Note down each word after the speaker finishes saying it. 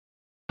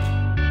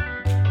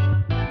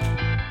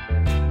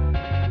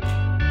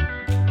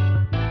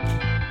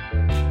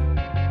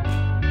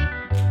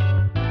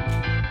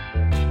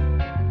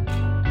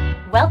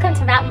Welcome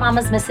to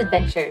Mama's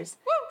Misadventures.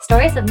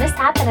 Stories of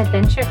mishap and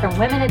adventure from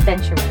women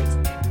adventurers.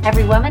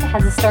 Every woman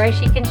has a story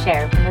she can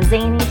share, from the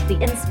zany to the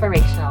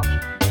inspirational.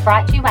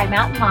 Brought to you by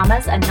Mountain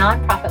Mamas, a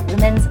nonprofit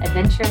women's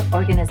adventure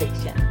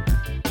organization.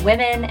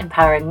 Women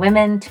empowering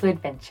women to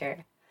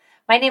adventure.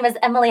 My name is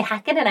Emily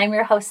Hackett, and I'm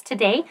your host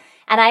today.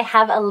 And I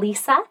have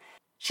Elisa.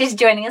 She's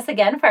joining us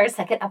again for our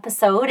second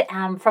episode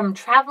from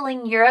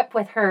traveling Europe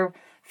with her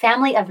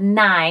family of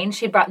 9.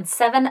 She brought in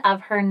 7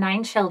 of her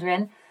 9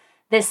 children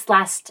this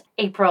last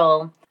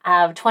April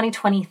of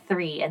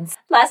 2023. And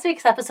last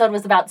week's episode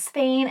was about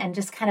Spain and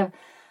just kind of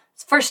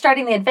first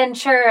starting the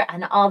adventure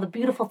and all the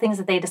beautiful things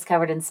that they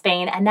discovered in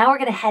Spain. And now we're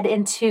going to head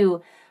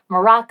into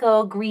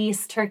Morocco,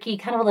 Greece, Turkey,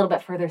 kind of a little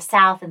bit further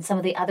south, and some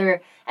of the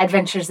other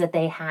adventures that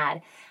they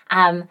had.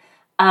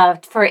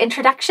 For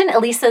introduction,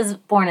 Elisa's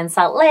born in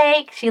Salt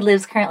Lake. She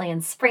lives currently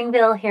in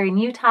Springville here in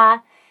Utah.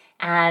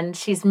 And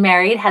she's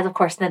married, has, of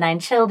course, the 9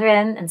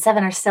 children, and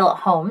 7 are still at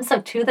home,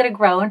 so 2 that are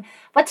grown.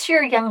 What's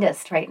your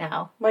youngest right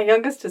now? My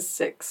youngest is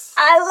 6.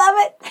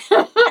 I love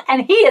it.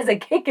 And he is a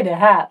kick and a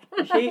half.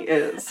 He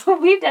is.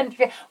 We've done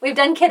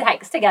kid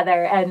hikes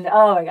together, and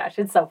oh my gosh,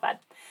 it's so fun.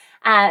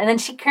 And then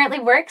she currently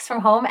works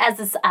from home as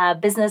a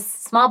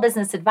small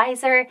business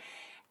advisor.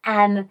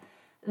 And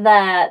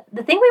the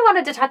thing we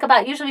wanted to talk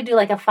about, usually we do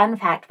like a fun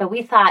fact, but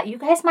we thought you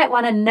guys might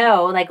want to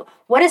know, like,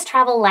 what is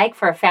travel like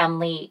for a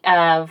family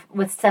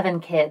with 7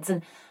 kids?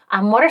 And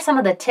what are some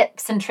of the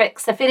tips and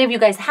tricks? If any of you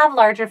guys have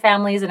larger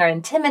families and are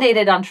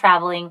intimidated on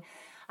traveling,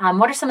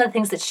 what are some of the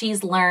things that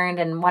she's learned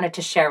and wanted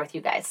to share with you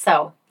guys?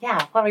 So,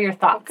 yeah, what were your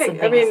thoughts?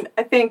 Okay,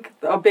 I think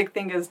a big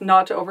thing is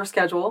not to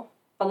overschedule.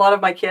 A lot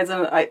of my kids,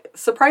 and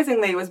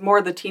surprisingly, it was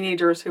more the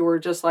teenagers who were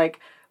just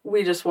like,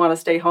 we just want to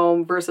stay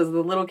home, versus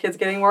the little kids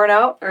getting worn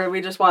out, or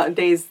we just want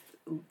days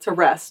to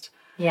rest.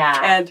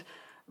 Yeah.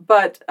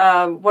 But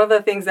one of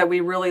the things that we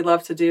really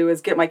love to do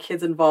is get my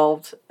kids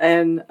involved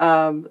in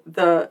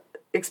the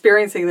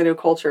experiencing the new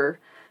culture.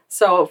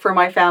 So for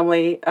my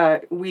family, I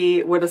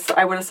would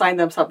assign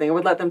them something. I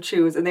would let them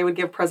choose, and they would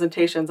give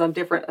presentations on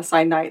different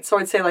assigned nights. So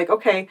I'd say, like,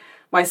 okay,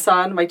 my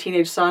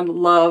teenage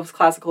son loves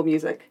classical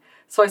music.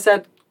 So I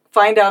said,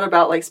 find out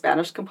about like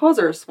Spanish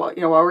composers while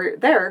we're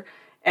there.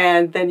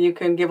 And then you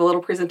can give a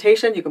little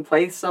presentation. You can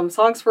play some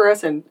songs for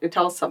us and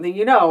tell us something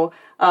you know.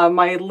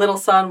 My little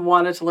son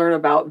wanted to learn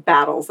about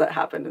battles that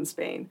happened in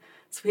Spain,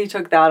 so he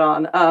took that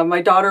on.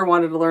 My daughter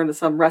wanted to learn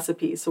some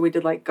recipes, so we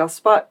did like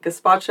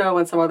gazpacho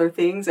and some other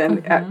things,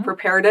 and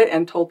prepared it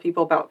and told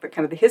people about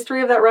the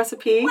history of that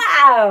recipe.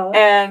 Wow!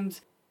 And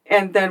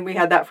then we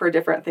had that for a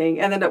different thing.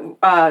 And then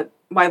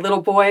my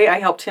little boy, I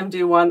helped him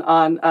do one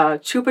on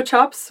chupa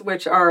chups,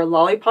 which are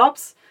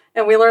lollipops.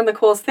 And we learned the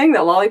coolest thing,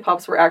 that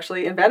lollipops were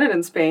actually invented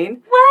in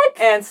Spain.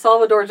 What? And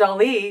Salvador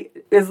Dali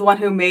is the one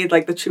who made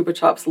like the Chupa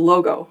Chups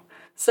logo.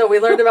 So we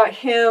learned about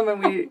him,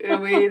 and we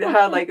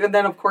had and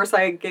then of course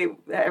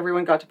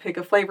everyone got to pick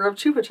a flavor of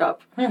Chupa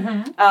Chup.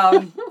 Mm-hmm.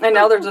 And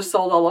now they're just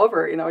sold all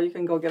over. You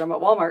can go get them at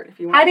Walmart if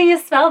you want. How do you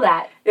spell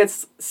that?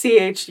 It's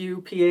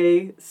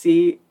CHUPACHUP,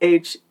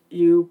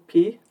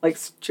 like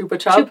Chupa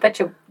Chup.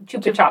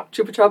 Chupa Chup.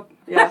 Chupa Chup,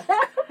 yeah.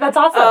 That's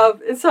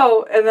awesome.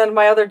 And then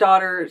my other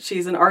daughter,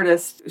 she's an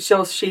artist.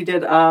 She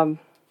did a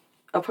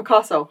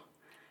Picasso.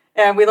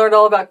 And we learned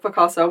all about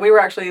Picasso. We were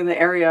actually in the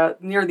area,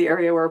 near the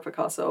area where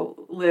Picasso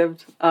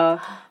lived,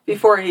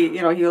 before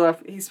he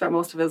left. He spent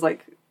most of his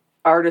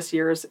artist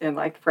years in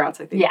France,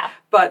 I think. Yeah.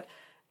 But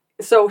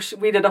so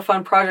we did a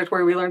fun project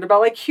where we learned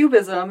about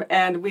Cubism,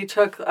 and we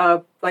took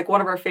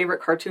one of our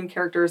favorite cartoon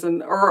characters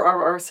or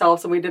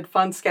ourselves, and we did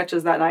fun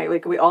sketches that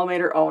night. We all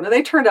made our own, and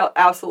they turned out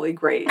absolutely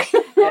great.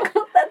 Yeah.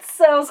 That's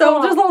so cool.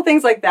 So there's little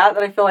things like that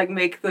I feel like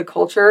make the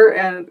culture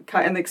and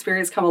the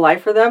experience come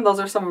alive for them. Those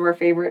are some of our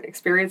favorite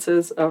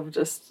experiences of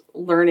just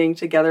learning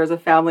together as a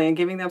family and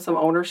giving them some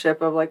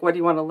ownership of what do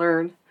you want to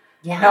learn.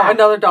 Yeah. Now,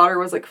 another daughter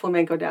was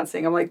flamenco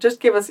dancing. I'm just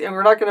give us, and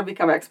we're not going to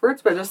become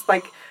experts, but just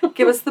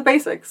give us the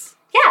basics.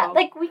 Yeah,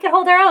 we could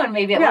hold our own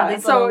maybe at one of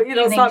these little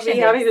it's not me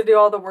having to do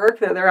all the work,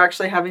 that they're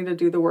actually having to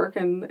do the work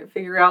and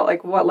figure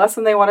out what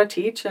lesson they want to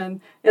teach,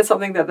 and it's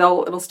something that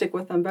it'll stick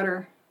with them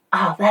better.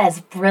 Oh, that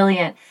is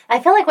brilliant. I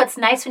feel like what's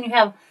nice when you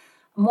have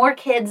more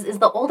kids is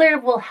the older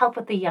will help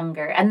with the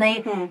younger, and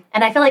and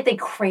I feel like they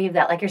crave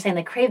that. Like you're saying,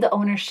 they crave the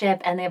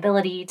ownership and the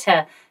ability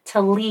to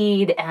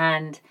lead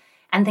and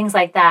things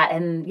like that.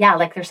 And yeah,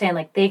 like they're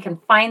saying, they can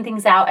find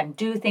things out and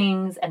do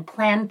things and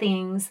plan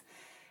things.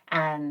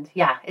 And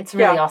yeah, it's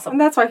really awesome.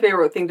 And that's my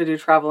favorite thing to do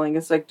traveling,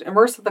 is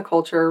immerse in the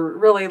culture,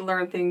 really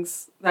learn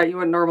things that you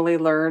wouldn't normally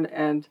learn,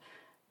 and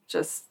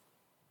just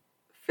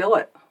feel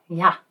it.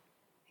 Yeah.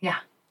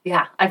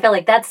 I feel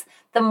like that's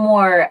the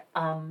more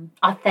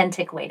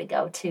authentic way to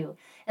go too.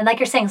 And like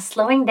you're saying,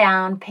 slowing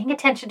down, paying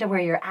attention to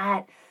where you're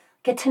at,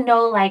 get to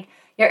know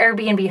your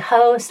Airbnb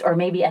host, or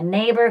maybe a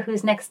neighbor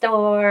who's next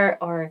door,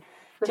 or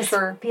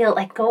feel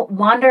go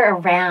wander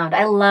around.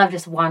 I love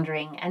just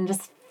wandering and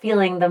just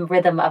feeling the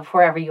rhythm of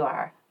wherever you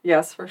are.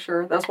 Yes, for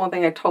sure. That's one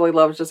thing I totally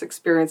loved, just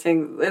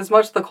experiencing as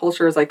much of the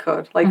culture as I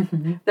could. Like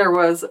there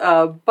was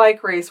a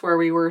bike race where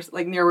we were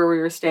like near where we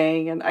were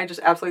staying, and I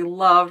just absolutely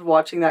loved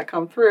watching that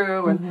come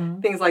through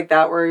and things like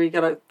that, where you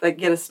get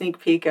a sneak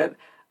peek at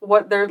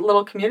what their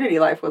little community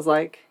life was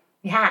like.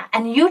 Yeah,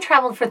 and you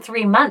traveled for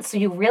 3 months, so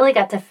you really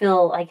got to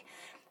feel like,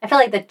 I feel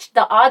like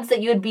the odds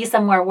that you would be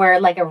somewhere where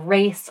like a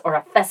race or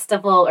a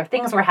festival or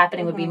things were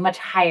happening would be much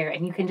higher,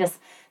 and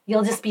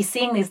you'll just be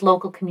seeing these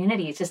local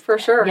communities. Just for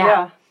sure,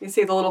 yeah. You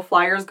see the little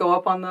flyers go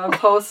up on the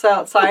posts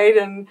outside,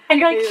 and you're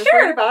like, you sure. just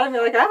read about it, and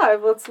you're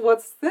like,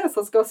 what's this?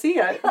 Let's go see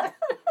it.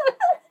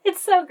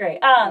 It's so great.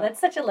 That's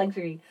such a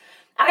luxury.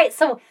 All right,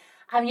 so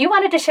you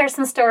wanted to share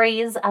some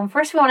stories.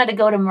 First, we wanted to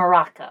go to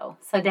Morocco.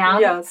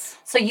 Yes.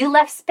 So you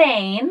left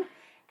Spain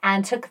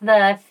and took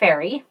the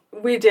ferry.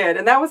 We did,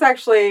 and that was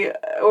actually,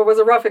 it was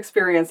a rough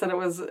experience, and it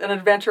was an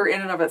adventure in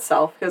and of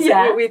itself, because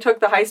we took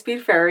the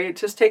high-speed ferry. It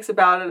just takes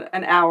about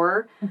an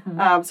hour.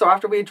 So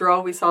after we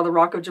drove, we saw the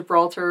Rock of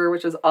Gibraltar,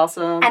 which is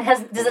awesome. And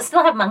does it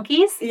still have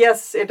monkeys?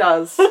 Yes, it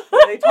does.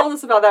 They told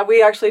us about that.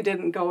 We actually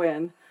didn't go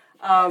in.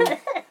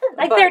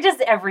 They're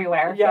just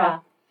everywhere. Yeah.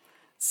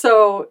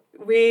 So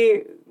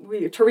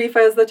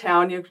Tarifa is the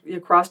town. You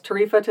cross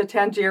Tarifa to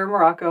Tangier,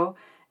 Morocco,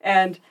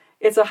 and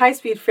it's a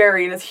high-speed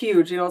ferry, and it's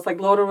huge. It's like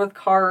loaded with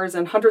cars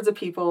and hundreds of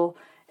people.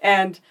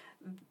 And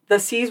the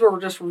seas were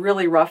just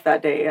really rough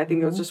that day. I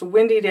think it was just a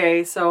windy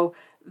day. So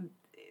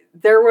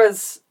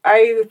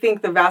I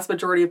think the vast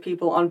majority of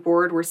people on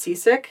board were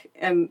seasick.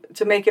 And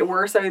to make it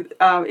worse,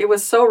 it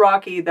was so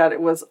rocky that it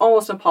was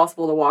almost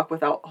impossible to walk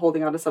without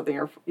holding onto something,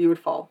 or you would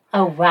fall.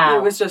 Oh, wow.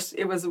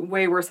 It was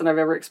way worse than I've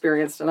ever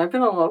experienced. And I've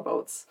been on a lot of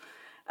boats.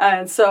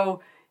 And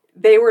so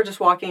they were just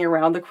walking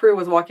around. The crew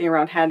was walking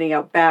around handing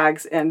out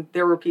bags, and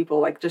there were people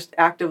like just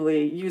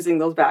actively using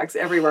those bags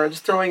everywhere,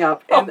 just throwing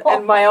up.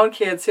 And my own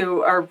kids,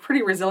 who are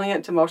pretty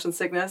resilient to motion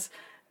sickness,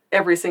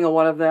 every single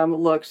one of them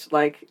looked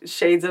like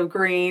shades of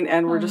green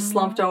and were just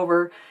slumped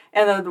over.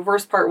 And the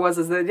worst part was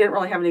they didn't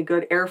really have any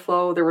good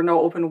airflow. There were no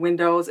open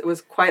windows. It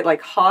was quite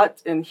like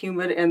hot and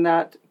humid in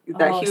that huge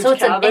cabin. So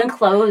it's an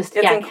enclosed,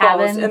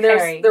 cabin. And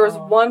there was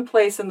one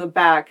place in the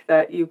back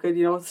that you could,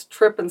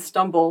 trip and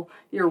stumble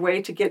your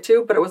way to get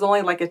to, but it was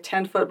only like a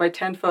 10-foot by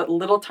 10-foot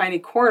little tiny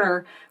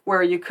corner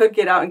where you could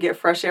get out and get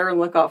fresh air and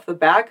look off the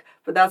back,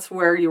 but that's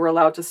where you were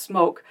allowed to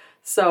smoke.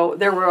 So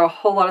there were a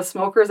whole lot of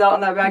smokers out on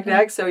that back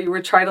deck, so you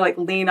would try to like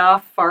lean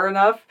off far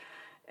enough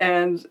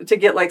and to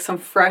get like some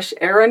fresh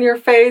air in your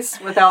face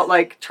without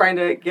like trying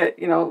to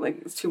get,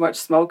 like too much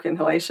smoke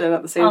inhalation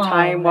at the same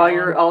time while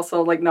you're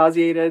also like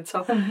nauseated.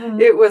 So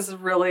it was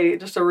really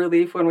just a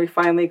relief when we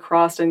finally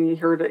crossed, and you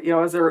heard it,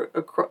 as they're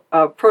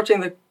approaching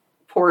the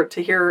port,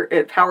 to hear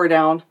it power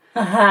down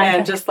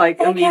and just like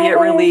immediate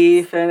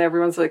relief, and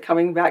everyone's like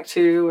coming back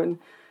to,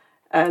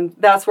 and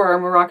that's where our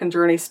Moroccan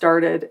journey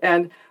started.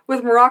 And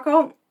with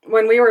Morocco,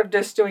 when we were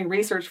just doing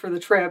research for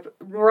the trip,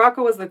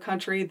 Morocco was the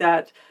country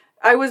that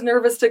I was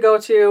nervous to go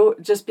to,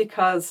 just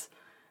because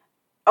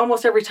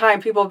almost every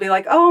time people would be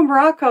like, "Oh,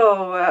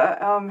 Morocco,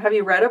 have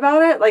you read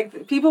about it?"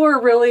 Like, people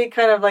were really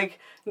kind of like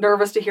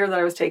nervous to hear that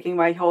I was taking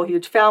my whole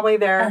huge family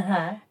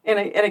there. And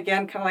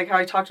again, kind of like how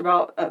I talked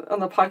about on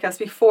the podcast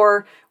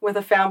before, with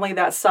a family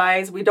that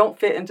size, we don't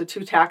fit into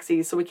 2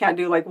 taxis. So we can't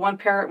do like one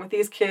parent with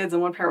these kids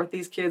and one parent with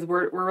these kids.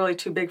 We're really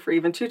too big for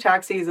even 2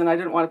 taxis, and I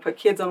didn't want to put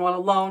kids on one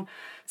alone.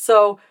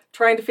 So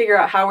trying to figure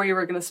out how we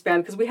were going to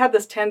spend, because we had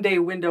this 10-day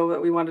window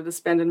that we wanted to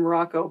spend in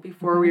Morocco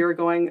before we were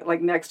going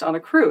like next on a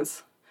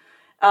cruise.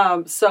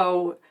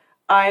 So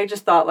I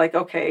just thought like,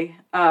 okay,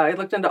 I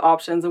looked into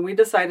options, and we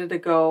decided to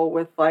go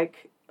with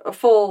like a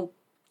full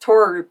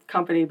tour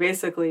company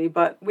basically,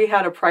 but we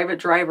had a private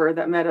driver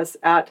that met us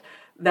at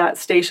that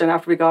station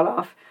after we got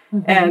off,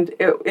 and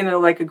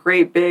like a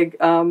great big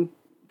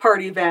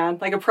party van,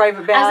 like a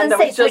private van that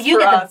was just for us. So you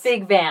get the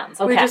big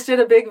vans. Okay. We just did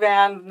a big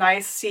van,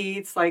 nice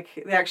seats, like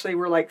they actually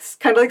were like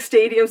kind of like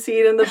stadium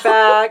seat in the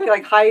back,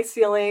 like high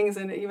ceilings,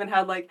 and it even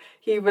had like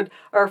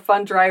our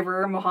fun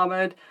driver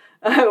Mohammed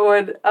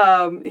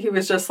he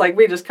was just like,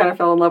 we just kind of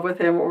fell in love with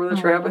him over the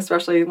trip,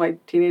 especially my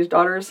teenage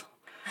daughters.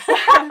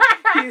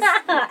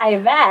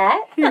 I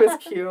bet. He was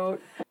cute.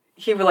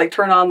 He would like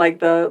turn on like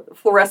the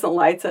fluorescent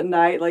lights at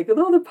night, like,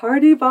 "Oh, the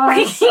party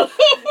bus."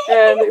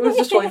 And it was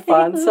just really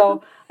fun.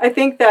 So I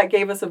think that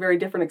gave us a very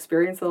different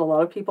experience than a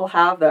lot of people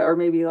have, that are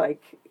maybe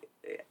like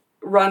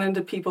run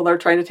into people that are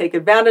trying to take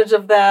advantage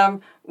of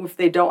them if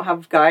they don't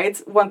have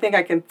guides. One thing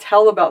I can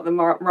tell about the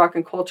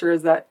Moroccan culture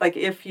is that like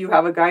if you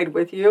have a guide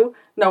with you,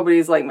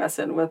 nobody's like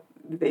messing with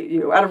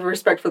you, out of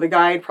respect for the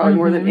guide, probably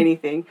more than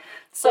anything.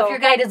 So if your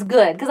guide is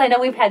good, because I know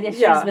we've had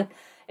issues with,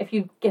 if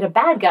you get a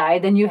bad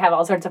guide, then you have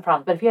all sorts of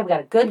problems. But if you have got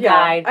a good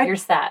guide, you're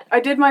set. I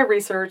did my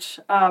research.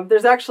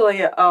 There's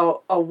actually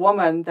a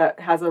woman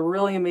that has a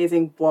really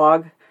amazing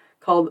blog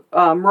called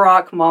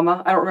Morocco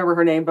Mama. I don't remember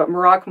her name, but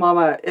Morocco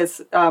Mama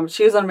is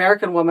she was an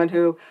American woman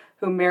who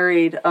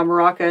married a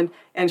Moroccan,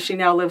 and she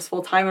now lives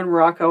full-time in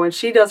Morocco, and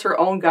she does her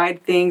own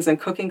guide things and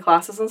cooking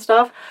classes and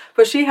stuff,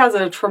 but she has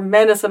a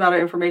tremendous amount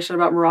of information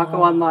about Morocco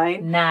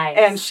online. Nice.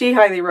 And she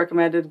highly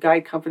recommended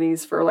guide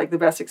companies for like the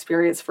best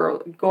experience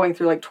for going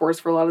through like tours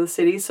for a lot of the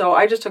cities. So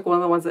I just took one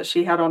of the ones that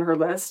she had on her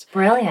list.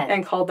 Brilliant.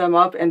 And called them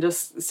up and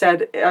just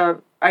said,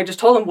 I just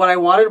told them what I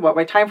wanted, what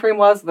my time frame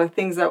was, the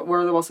things that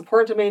were the most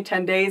important to me,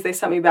 10 days. They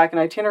sent me back an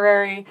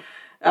itinerary.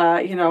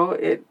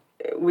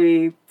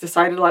 We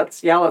decided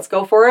let's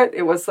go for it.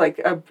 It was like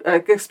a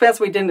expense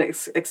we didn't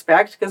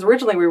expect, because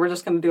originally we were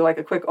just going to do like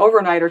a quick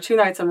overnight or 2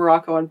 nights in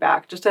Morocco and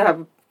back, just to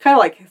have kind of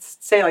like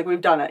say like we've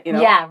done it,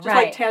 Yeah, just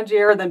like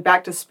Tangier and then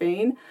back to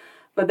Spain.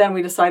 But then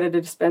we decided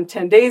to spend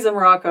 10 days in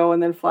Morocco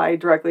and then fly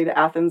directly to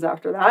Athens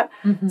after that.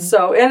 Mm-hmm.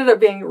 So it ended up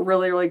being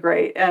really, really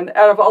great. And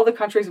out of all the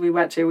countries we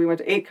went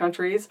to 8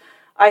 countries.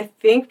 I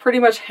think pretty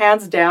much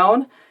hands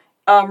down,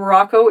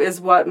 Morocco is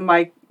what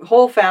my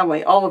whole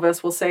family, all of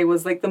us, will say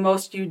was like the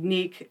most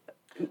unique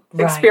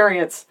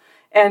experience,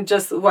 and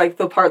just like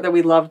the part that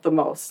we loved the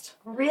most.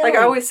 Really? Like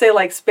I always say,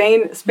 like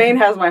Spain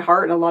has my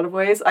heart in a lot of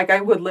ways. Like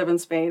I would live in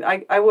Spain.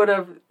 I would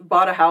have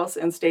bought a house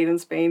and stayed in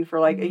Spain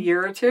for like a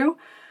year or two.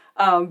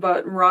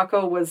 But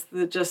Morocco was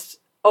just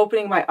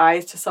opening my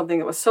eyes to something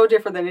that was so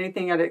different than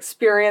anything I'd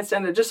experienced,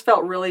 and it just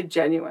felt really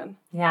genuine.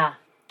 Yeah.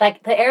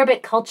 Like the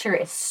Arabic culture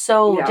is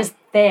so just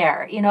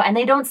there, and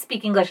they don't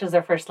speak English as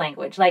their first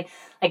language. Like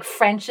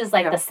French is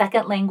like the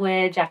second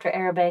language after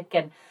Arabic,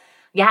 and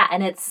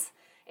and it's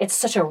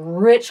such a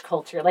rich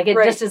culture. Like it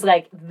just is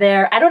like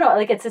there. I don't know,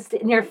 like it's just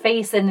in your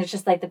face, and it's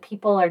just like the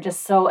people are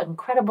just so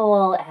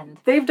incredible, and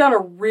they've done a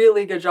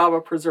really good job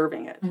of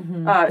preserving it.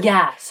 Mm-hmm.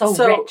 So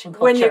rich in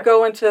culture. When you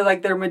go into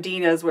like their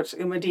Medinas, which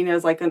Medina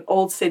is like an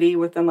old city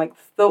within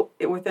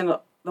within the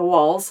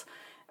walls.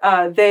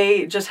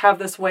 They just have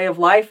this way of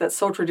life that's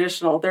so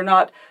traditional. They're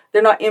not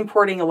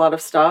importing a lot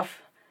of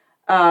stuff.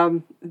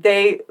 One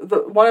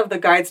of the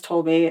guides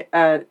told me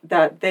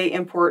that they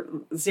import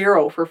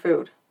zero for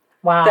food.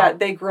 Wow. That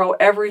they grow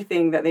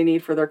everything that they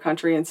need for their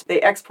country, and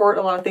they export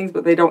a lot of things,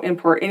 but they don't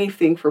import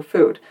anything for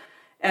food.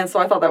 And so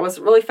I thought that was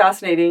really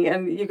fascinating,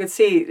 and you could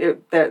see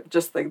that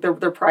just like their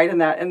pride in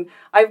that. And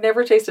I've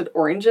never tasted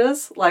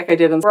oranges like I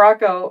did in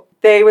Morocco.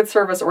 They would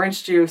serve us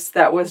orange juice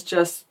that was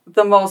just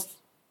the most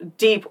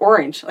deep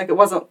orange. Like it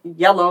wasn't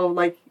yellow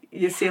like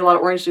you see a lot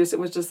of orange juice. It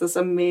was just this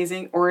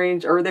amazing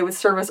orange. Or they would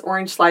serve us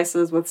orange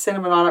slices with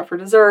cinnamon on it for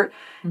dessert.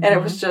 Mm-hmm. And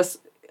it was just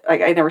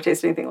like I never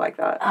tasted anything like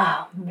that.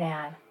 Oh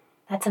man,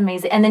 that's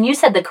amazing. And then you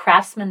said the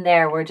craftsmen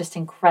there were just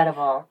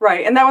incredible.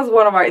 Right. And that was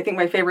one of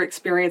my favorite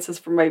experiences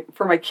for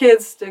my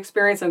kids to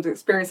experience, and to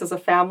experience as a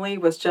family,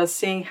 was just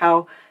seeing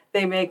how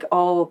they make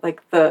all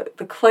like the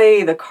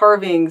clay, the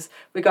carvings.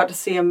 We got to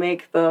see them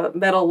make the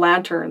metal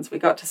lanterns. We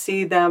got to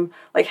see them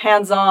like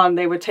hands-on.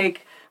 They would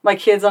take my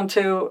kids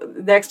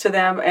next to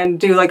them and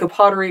do like a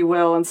pottery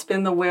wheel and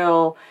spin the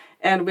wheel.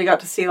 And we got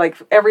to see like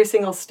every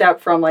single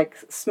step from like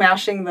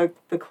smashing the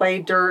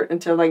clay dirt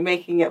into like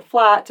making it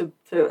flat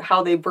to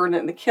how they burn it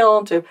in the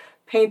kiln, to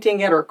painting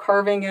it or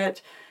carving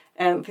it.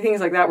 And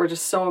things like that were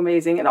just so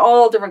amazing. And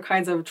all different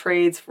kinds of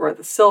trades for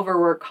the silver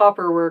work,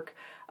 copper work,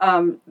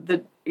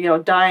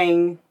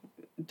 dyeing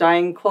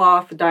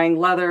cloth, dyeing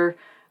leather.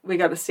 We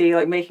got to see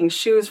like making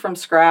shoes from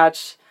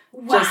scratch.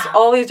 Wow. Just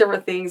all these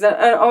different things. And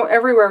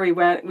everywhere we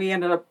went, we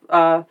ended up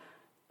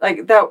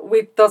like that.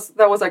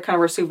 That was like kind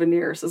of our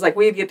souvenirs. It's like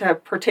we'd get to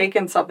partake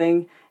in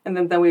something, and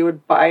then we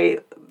would buy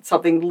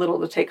something little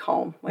to take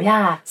home.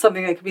 Like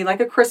something that could be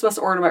like a Christmas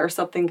ornament or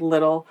something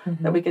little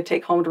that we could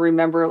take home to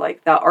remember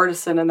like that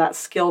artisan and that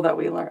skill that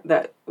we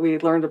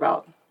learned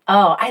about.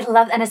 Oh, I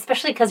love, and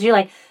especially because you're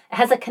like, it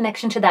has a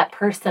connection to that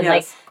person. Yes.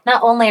 Like,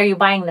 not only are you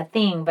buying the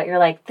thing, but you're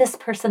like, this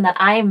person that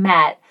I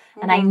met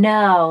and I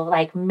know,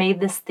 like,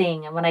 made this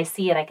thing. And when I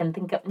see it, I can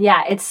think of,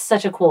 it's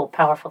such a cool,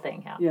 powerful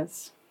thing. Yeah.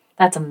 Yes.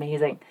 That's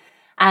amazing.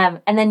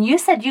 And then you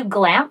said you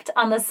glamped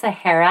on the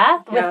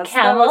Sahara with camels.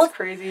 That was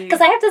crazy.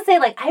 Because I have to say,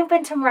 like, I've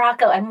been to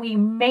Morocco and we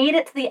made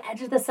it to the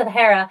edge of the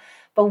Sahara,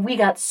 but we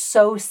got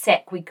so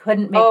sick. We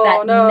couldn't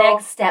make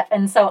next step.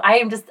 And so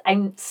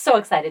I'm so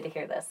excited to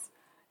hear this.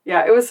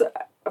 Yeah, it was,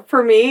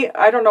 for me,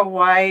 I don't know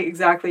why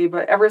exactly,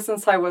 but ever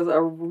since I was a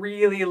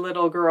really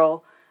little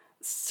girl,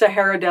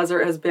 Sahara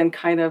Desert has been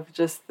kind of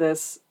just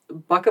this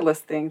bucket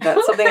list thing.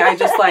 That's something I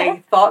just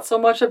like thought so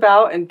much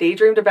about and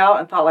daydreamed about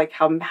and thought like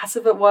how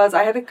massive it was.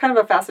 I had a kind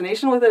of a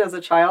fascination with it as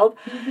a child.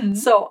 Mm-hmm.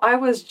 So I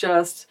was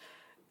just,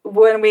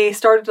 when we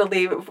started to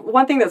leave,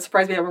 one thing that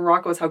surprised me about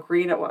Morocco is how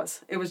green it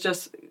was. It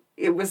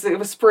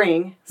was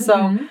spring. So...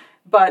 Mm-hmm.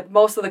 But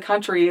most of the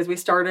country, as we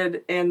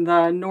started in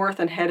the north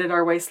and headed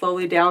our way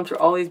slowly down through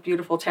all these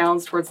beautiful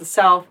towns towards the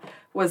south,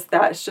 was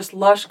that it's just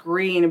lush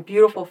green and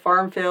beautiful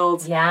farm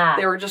fields. Yeah.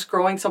 They were just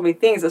growing so many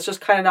things. It's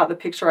just kind of not the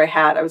picture I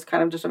had. I was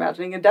kind of just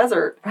imagining a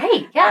desert.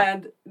 Right, yeah.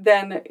 And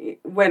then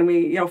when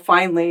we,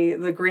 finally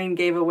the green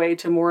gave away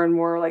to more and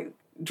more like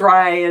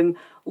dry and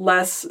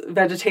less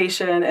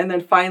vegetation, and then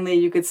finally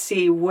you could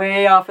see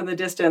way off in the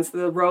distance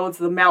the roads,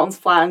 the mountains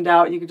flattened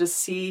out. You could just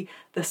see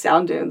the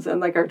sand dunes, and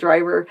like our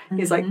driver,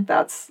 he's like,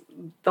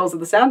 those are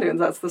the sand dunes,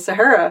 that's the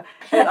Sahara.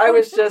 And I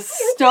was just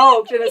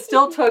stoked, and it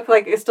still took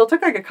like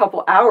a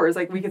couple hours.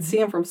 Like we could see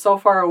him from so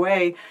far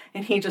away,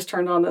 and he just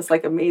turned on this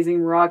like amazing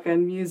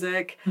Moroccan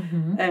music,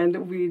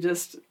 and we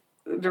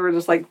were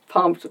just like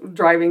pumped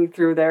driving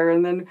through there.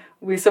 And then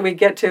we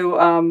get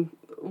to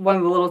one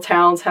of the little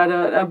towns, had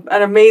an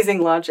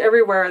amazing lunch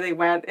everywhere they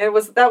went.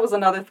 That was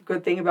another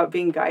good thing about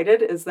being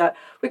guided, is that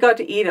we got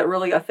to eat at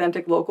really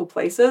authentic local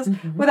places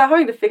without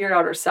having to figure it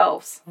out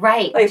ourselves.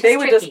 Right. Like they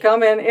would just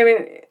come in. I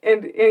mean,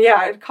 and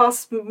yeah, it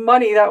costs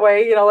money that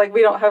way. You know, like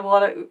we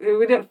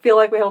didn't feel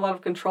like we had a lot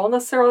of control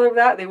necessarily of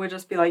that. They would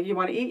just be like, "You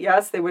want to eat?"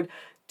 Yes. They would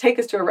take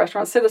us to a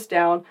restaurant, sit us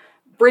down,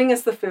 bring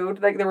us the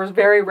food. Like there was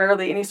very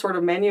rarely any sort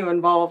of menu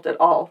involved at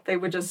all. They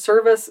would just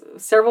serve us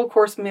several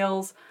course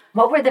meals.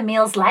 What were the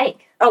meals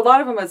like? A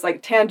lot of them is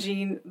like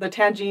tangine. The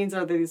tangines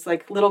are these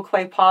like little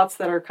clay pots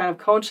that are kind of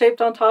cone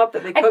shaped on top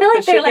that they cook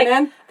the chicken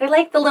in. They're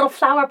like the little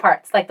flower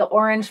pots, like the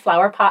orange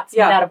flower pots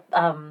made out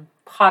of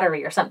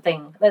pottery or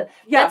something. That's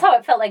how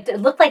it felt like. It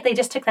looked like they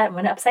just took that and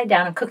went upside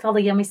down and cooked all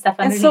the yummy stuff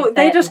underneath. And so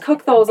they just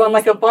cook those on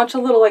like a bunch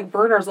of little like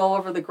burners all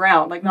over the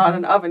ground, like not in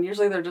an oven.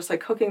 Usually they're just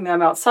like cooking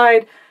them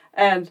outside,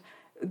 and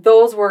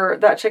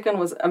that chicken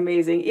was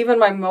amazing. Even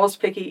my most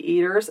picky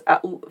eaters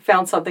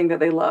found something that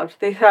they loved.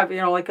 They have,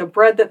 like a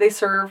bread that they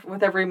serve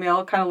with every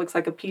meal. It kind of looks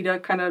like a pita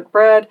kind of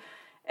bread.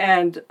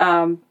 And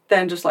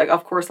then just like,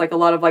 of course, like a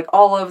lot of like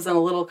olives and a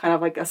little kind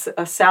of like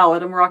a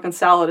salad. A Moroccan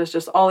salad is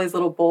just all these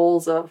little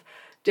bowls of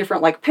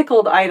different like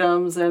pickled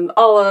items and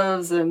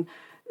olives, and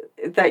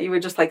that you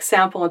would just like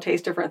sample and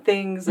taste different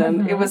things.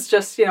 And it was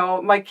just,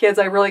 my kids,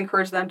 I really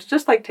encourage them to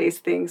just like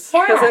taste things,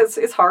 because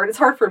it's hard. It's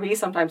hard for me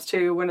sometimes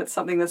too, when it's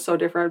something that's so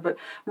different. But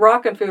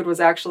Moroccan food was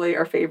actually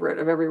our favorite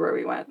of everywhere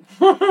we went.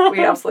 We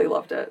absolutely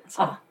loved it.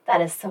 So. Oh, that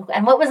is so good.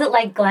 And what was it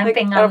like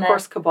glamping on and of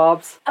course,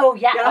 kebabs. Oh,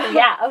 yeah. Oh,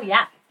 yeah. Oh,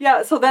 yeah.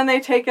 Yeah, so then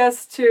they take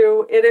us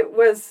to, it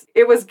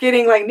was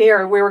getting like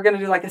near, we were going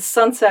to do like a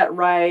sunset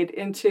ride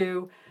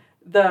through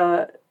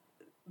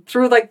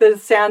like the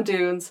sand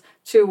dunes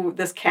to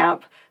this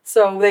camp.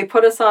 So they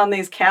put us on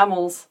these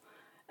camels,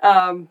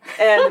 and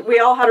we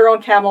all had our own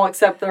camel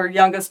except our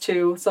youngest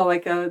two. So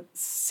like a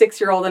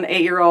 6-year-old and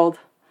 8-year-old.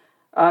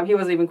 He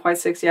wasn't even quite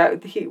 6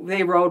 yet.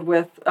 They rode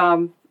with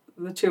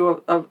the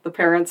two of the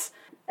parents.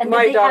 And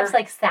did they have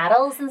like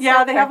saddles and stuff?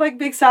 Yeah, they have like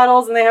big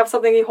saddles, and they have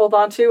something you hold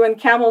on to. And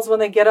camels, when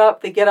they get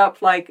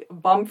up like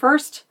bum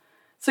first.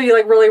 So you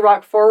like really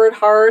rock forward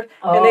hard.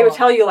 Oh. And they would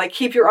tell you like,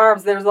 keep your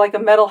arms. There's like a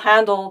metal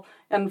handle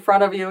in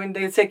front of you. And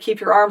they'd say, keep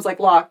your arms like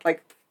locked,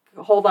 like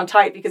hold on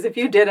tight, because if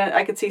you didn't,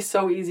 I could see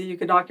so easy you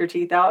could knock your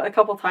teeth out. A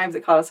couple times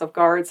it caught us off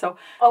guard. So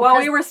while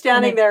we were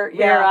standing there,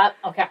 up.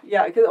 Okay,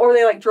 or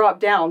they like drop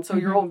down, so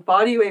your own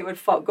body weight would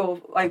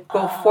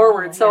go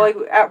forward. So like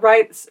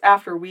right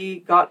after we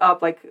got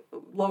up, like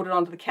loaded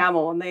onto the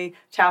camel, and they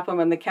tap them,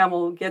 and the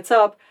camel gets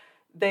up.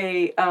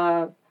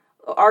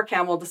 Our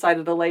camel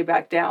decided to lay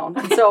back down.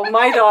 And so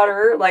my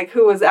daughter, like,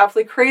 who was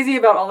absolutely crazy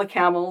about all the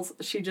camels,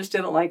 she just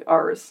didn't like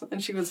ours.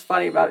 And she was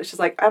funny about it. She's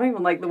like, I don't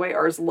even like the way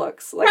ours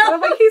looks. Like,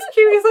 I'm like, he's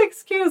cute. He's like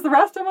as cute as the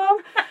rest of them.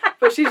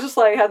 But she just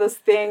like had this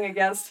thing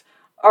against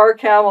our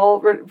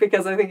camel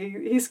because I think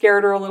he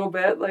scared her a little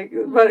bit. Like,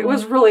 but it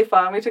was really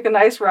fun. We took a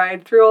nice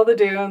ride through all the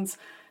dunes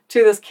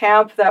to this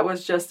camp that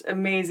was just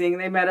amazing.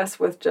 They met us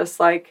with just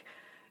like,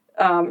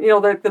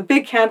 the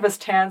big canvas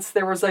tents.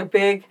 There was a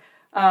big,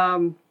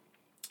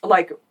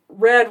 like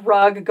red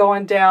rug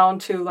going down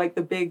to like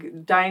the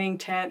big dining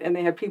tent, and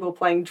they had people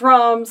playing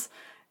drums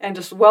and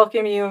just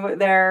welcome you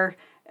there.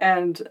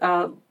 And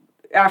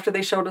after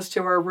they showed us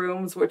to our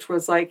rooms, which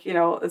was like,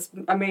 this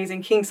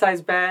amazing king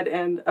size bed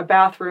and a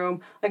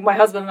bathroom. Like my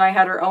husband and I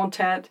had our own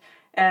tent,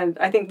 and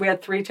I think we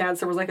had 3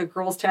 tents. There was like a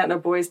girl's tent and a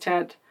boy's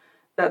tent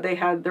that they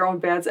had their own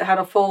beds. It had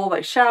a full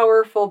like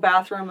shower, full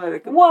bathroom,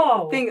 like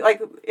thing,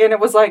 like, and it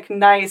was like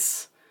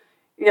nice.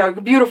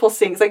 Beautiful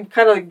things, like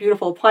kind of like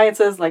beautiful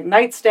appliances, like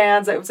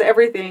nightstands. It was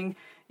everything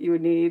you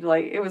would need.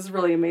 Like, it was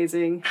really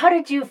amazing. How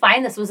did you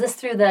find this? Was this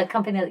through the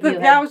company that you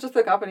had? Yeah, it was just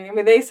the company. I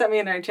mean, they sent me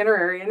an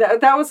itinerary, and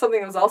that was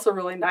something that was also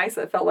really nice.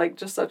 That felt like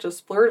just such a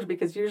splurge,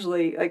 because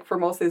usually, like for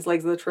most of these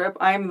legs of the trip,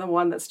 I'm the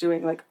one that's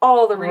doing like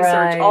all the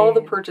research, all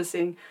the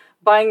purchasing,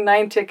 buying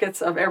 9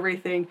 tickets of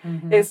everything.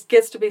 It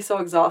gets to be so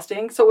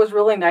exhausting. So it was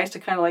really nice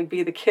to kind of like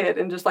be the kid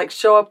and just like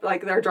show up.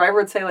 Like their driver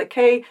would say like,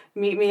 "Hey,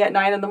 meet me at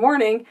 9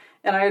 a.m.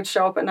 And I would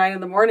show up at 9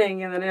 a.m,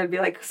 and then it would be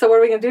like, "So what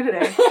are we going to do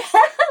today?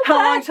 How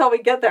long till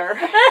we get there?"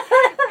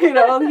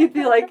 And he'd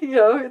be like,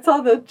 it's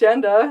on the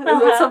agenda.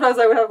 And sometimes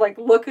I would have like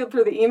looking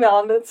through the email,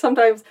 and then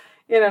sometimes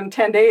in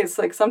 10 days,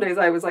 like some days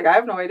I was like, I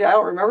have no idea. I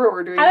don't remember what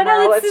we're doing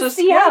tomorrow. Let's just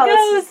see how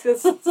it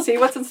goes. Let's see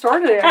what's in store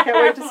today. I can't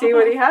wait to see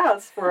what he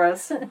has for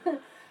us.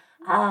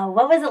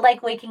 What was it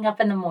like waking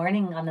up in the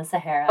morning on the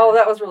Sahara? Oh,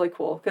 that was really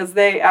cool, because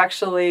they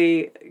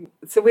actually,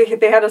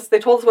 they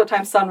told us what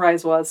time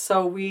sunrise was,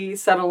 so we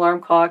set an alarm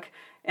clock,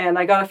 and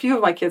I got a few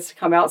of my kids to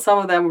come out. Some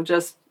of them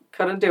just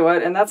couldn't do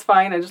it, and that's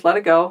fine. I just let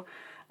it go.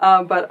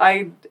 But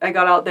I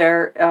got out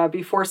there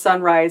before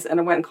sunrise, and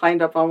I went and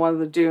climbed up on one of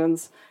the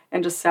dunes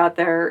and just sat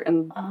there.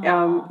 And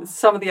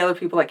some of the other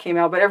people that came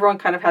out, but everyone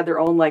kind of had their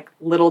own like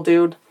little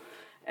dude.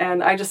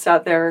 And I just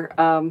sat there,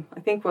 I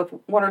think with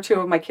one or two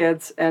of my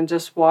kids, and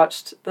just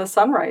watched the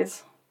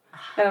sunrise.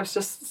 And it was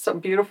just so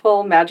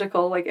beautiful,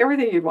 magical, like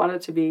everything you'd want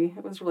it to be.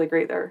 It was really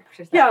great there.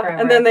 Yeah,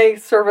 and then they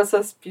serve us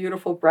this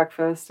beautiful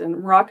breakfast,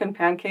 and Moroccan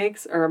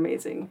pancakes are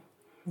amazing.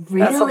 Really?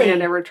 That's something I'd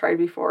never tried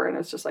before, and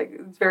it's just like,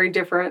 it's very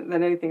different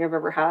than anything I've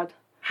ever had.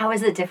 How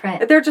is it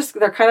different?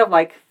 They're kind of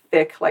like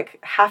thick, like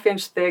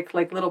half-inch thick,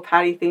 like little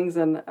patty things,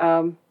 and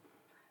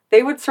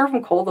they would serve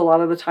them cold a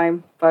lot of the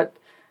time, but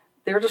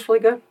they were just really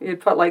good.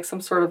 You'd put like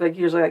some sort of like,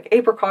 usually like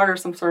apricot or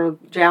some sort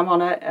of jam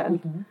on it,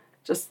 and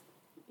just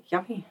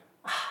yummy.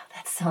 Oh,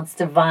 that sounds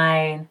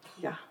divine.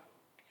 Yeah.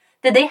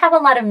 Did they have a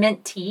lot of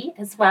mint tea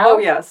as well? Oh,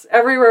 yes.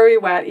 Everywhere we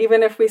went,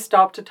 even if we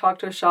stopped to talk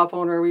to a shop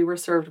owner, we were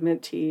served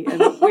mint tea,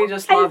 and we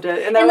just loved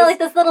it. And like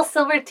those little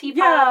silver teapots.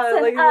 Yeah,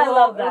 like I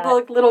love that.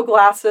 Like little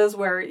glasses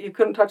where you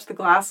couldn't touch the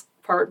glass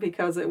part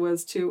because it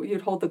was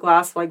you'd hold the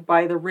glass like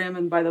by the rim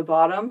and by the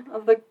bottom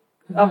of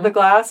the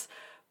glass.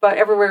 But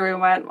everywhere we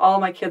went, all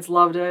my kids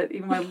loved it.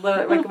 Even my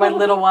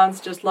little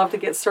ones just loved to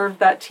get served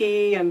that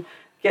tea and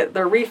get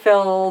their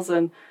refills,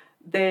 and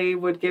they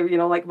would give,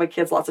 like my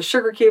kids lots of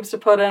sugar cubes to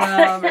put in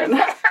them.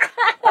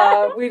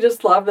 And we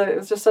just loved it. It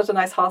was just such a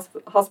nice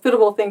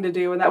hospitable thing to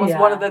do. And that was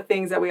one of the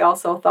things that we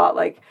also thought,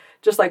 like,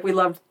 just like we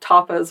loved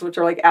tapas, which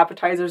are like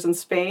appetizers in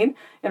Spain.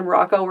 In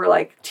Morocco, we're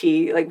like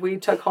tea. Like we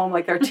took home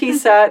like our tea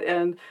set,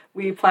 and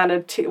we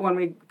planted tea. When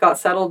we got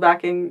settled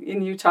back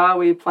in Utah,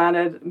 we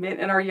planted mint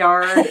in our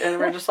yard, and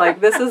we're just like,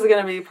 this is going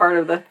to be part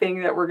of the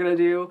thing that we're going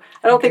to do.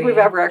 I don't think we've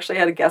ever actually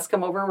had a guest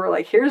come over. We're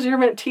like, here's your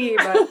mint tea.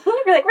 But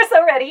we're like, we're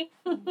so ready.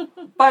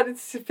 But it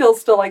feels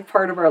still like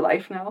part of our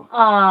life now.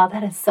 Oh,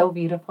 that is so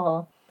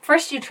beautiful.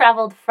 First, you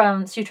traveled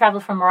from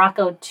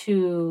Morocco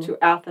to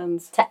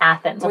Athens. To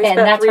Athens. Okay, we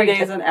spent 3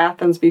 days in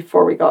Athens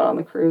before we got on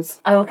the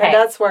cruise. Oh, okay. And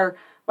that's where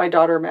my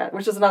daughter met,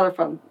 which is another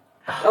fun.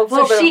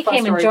 So she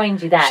came and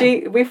joined you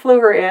then. We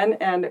flew her in,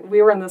 and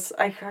we were in this.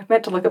 I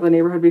meant to look up the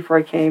neighborhood before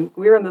I came.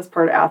 We were in this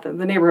part of Athens.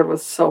 The neighborhood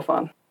was so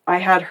fun. I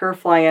had her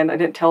fly in. I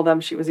didn't tell them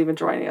she was even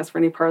joining us for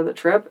any part of the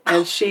trip,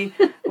 and she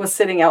was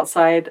sitting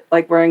outside,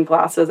 like wearing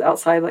glasses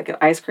outside, like an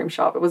ice cream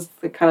shop. It was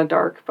kind of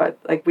dark, but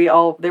like they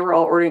were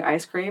all ordering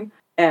ice cream.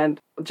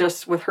 And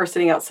just with her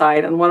sitting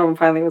outside, and one of them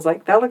finally was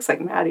like, "That looks like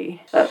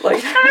Maddie." That's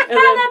awesome.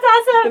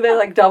 And then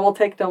like double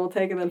take,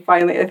 and then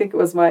finally, I think it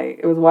was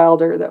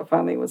Wilder that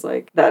finally was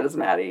like, "That is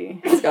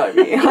Maddie. It's gotta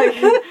be."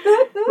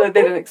 Like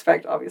they didn't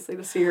expect obviously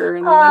to see her,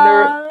 and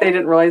then they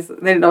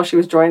didn't know she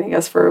was joining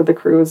us for the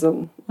cruise,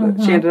 and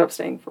she ended up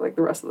staying for like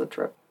the rest of the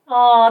trip.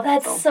 Oh,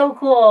 that's so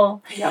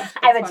cool. Yeah,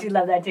 I bet you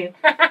love that too.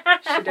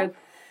 She did.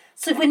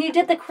 So when you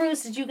did the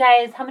cruise, did you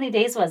guys? How many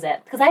days was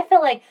it? Because I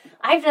feel like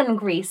I've done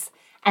Greece.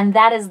 And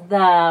that is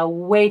the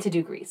way to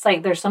do Greece.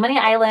 Like, there's so many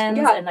islands,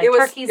 and like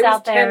Turkey's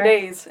out there. It was 10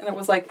 days, and it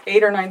was like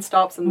 8 or 9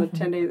 stops in the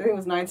 10 days. I think it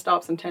was 9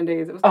 stops in 10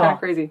 days. It was kind of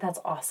crazy. That's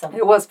awesome.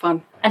 It was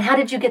fun. And how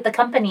did you get the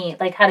company?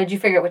 Like, how did you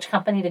figure out which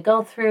company to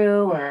go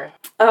through, or?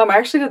 I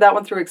actually did that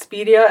one through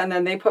Expedia, and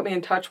then they put me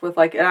in touch with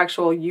like an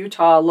actual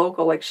Utah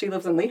local. Like, she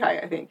lives in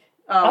Lehi, I think.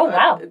 Oh,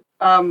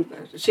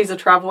 wow. She's a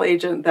travel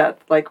agent that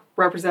like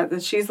represents,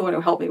 and she's the one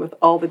who helped me with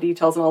all the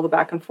details and all the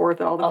back and forth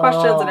and all the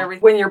questions and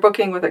everything. When you're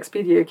booking with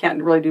Expedia, you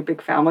can't really do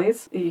big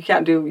families. You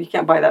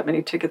can't buy that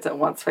many tickets at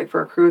once. Like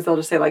for a cruise, they'll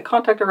just say like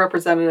contact a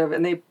representative,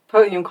 and they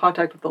put you in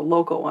contact with the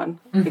local one,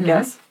 I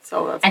guess.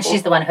 So that's cool.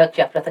 She's the one who hooked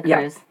you up with the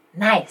cruise. Yeah.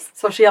 Nice.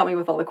 So she helped me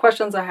with all the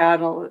questions I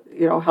had, and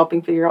all,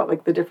 helping figure out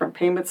like the different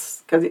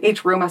payments, because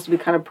each room has to be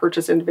kind of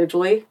purchased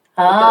individually.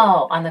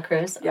 Oh, on the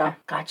cruise? Yeah.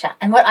 Gotcha.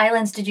 And what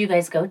islands did you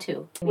guys go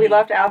to? We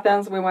left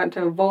Athens. We went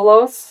to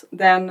Volos,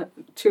 then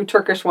 2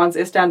 Turkish ones,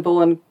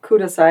 Istanbul and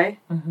Kudüs.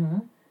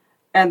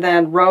 And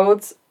then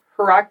Rhodes,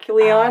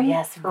 Heraklion,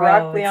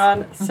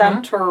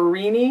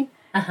 Santorini,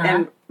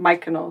 and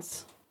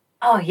Mykonos.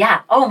 Oh,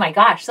 yeah. Oh, my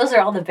gosh. Those are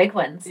all the big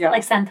ones. Yeah.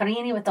 Like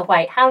Santorini with the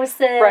white houses.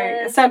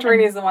 Right.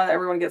 Santorini is the one that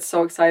everyone gets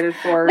so excited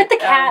for. With the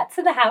cats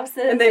and the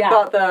houses. And they've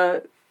got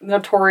the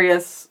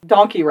notorious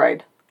donkey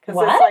ride.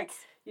 What? It's like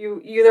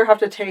you either have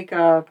to take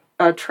a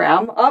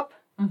tram up,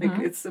 like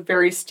it's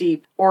very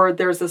steep, or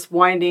there's this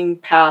winding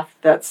path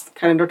that's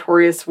kind of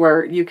notorious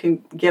where you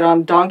can get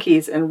on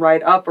donkeys and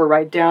ride up or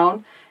ride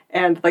down.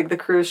 And like the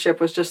cruise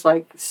ship was just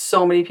like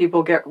so many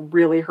people get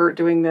really hurt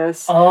doing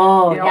this.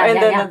 Oh,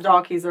 the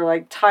donkeys are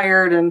like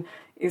tired and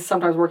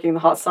sometimes working in the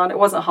hot sun. It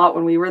wasn't hot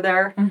when we were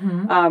there.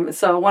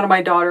 So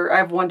I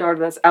have one daughter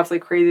that's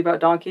absolutely crazy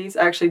about donkeys.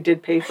 I actually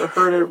did pay for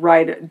her to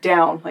ride it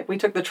down. Like we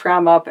took the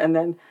tram up, and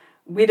then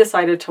we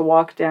decided to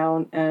walk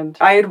down, and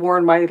I had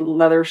worn my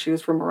leather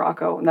shoes from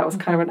Morocco, and that was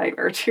kind of a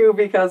nightmare too,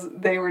 because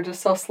they were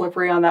just so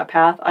slippery on that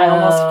path. I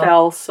almost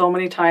fell so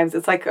many times.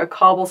 It's like a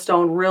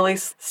cobblestone, really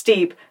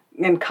steep,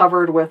 and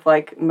covered with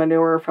like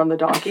manure from the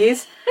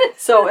donkeys.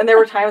 And there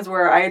were times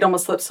where I had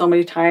almost slipped so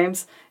many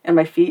times and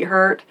my feet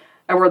hurt.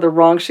 I wore the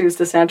wrong shoes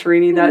to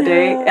Santorini that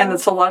day. And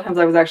so a lot of times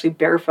I was actually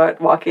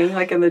barefoot walking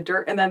like in the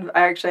dirt. And then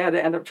I actually had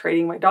to end up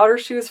trading my daughter's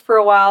shoes for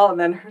a while. And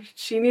then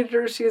she needed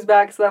her shoes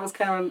back. So that was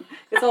kind of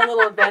its own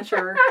little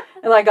adventure.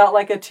 And I got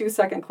like a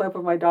 2-second clip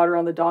of my daughter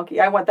on the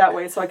donkey. I went that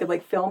way so I could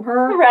like film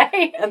her.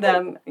 Right. And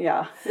then,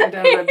 yeah, it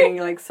ended up being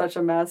like such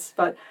a mess.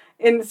 But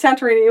in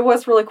Santorini, it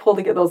was really cool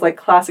to get those like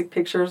classic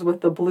pictures with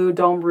the blue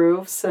dome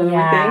roofs and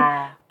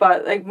everything.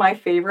 But like my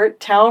favorite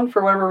town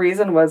for whatever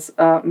reason was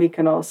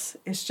Mykonos.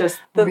 It's just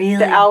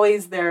the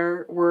alleys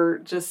there were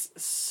just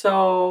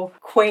so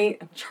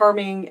quaint,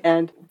 charming,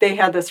 and they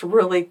had this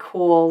really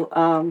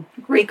cool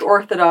Greek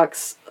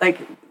Orthodox, like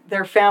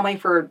their family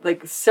for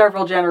like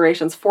several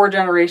generations, 4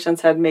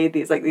 generations had made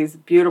these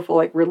beautiful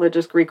like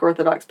religious Greek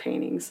Orthodox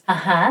paintings.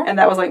 And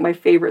that was like my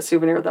favorite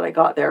souvenir that I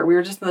got there. We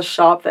were just in the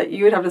shop that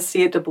you would have to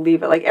see it to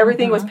believe it. Like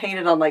everything was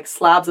painted on like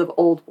slabs of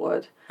old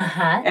wood.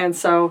 And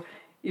so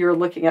you're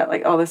looking at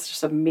like, oh, this is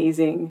just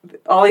amazing.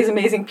 All these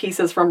amazing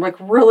pieces from like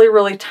really,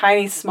 really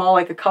tiny, small,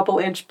 like a couple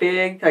inch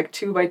big, like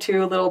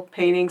 2x2 little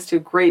paintings to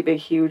great big,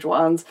 huge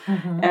ones.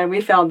 And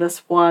we found this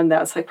one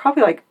that's like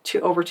probably like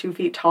over 2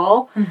 feet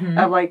tall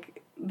of like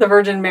the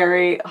Virgin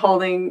Mary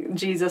holding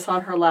Jesus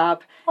on her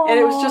lap. And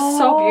it was just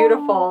so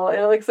beautiful.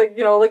 It looks like,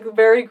 you know, like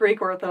very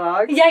Greek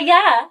Orthodox.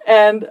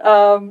 And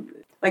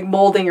like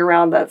molding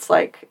around that's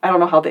like, I don't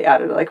know how they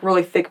added it, like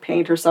really thick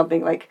paint or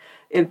something, like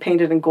it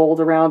painted in gold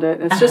around it.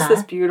 And it's just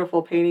this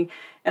beautiful painting.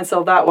 And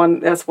so that's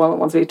one of the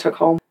ones we took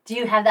home. Do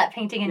you have that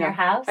painting in your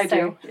house? I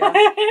do,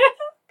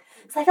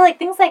 So I feel like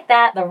things like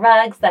that, the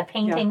rugs, the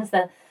paintings,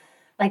 the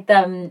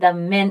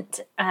mint,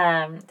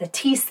 the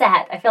tea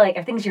set, I feel like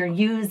are things you're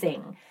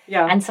using.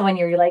 And so when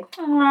you're like,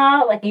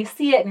 oh, like you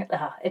see it, and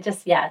it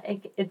just,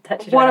 it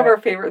touches One of our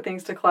favorite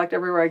things to collect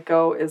everywhere I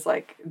go is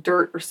like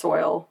dirt or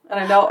soil. And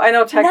I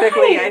know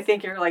technically I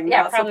think you're like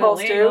not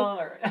supposed to.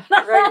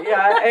 Right,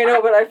 yeah, I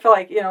know, but I feel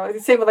like, you know,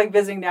 same with like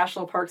visiting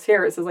national parks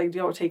here. It says like,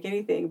 don't take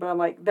anything. But I'm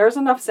like, there's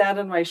enough sand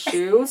in my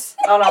shoes,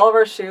 on all of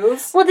our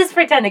shoes. We'll just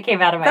pretend it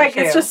came out of my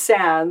shoe. It's just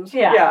sand.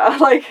 Yeah,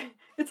 like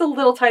it's a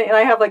little tiny, and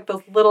I have like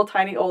those little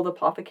tiny old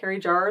apothecary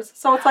jars.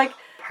 So it's like,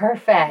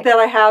 perfect. That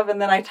I have,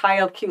 and then I tie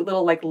a cute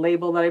little like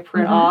label that I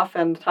print off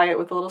and tie it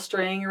with a little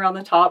string around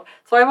the top.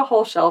 So I have a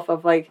whole shelf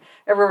of like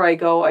everywhere I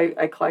go,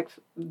 I collect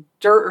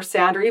dirt or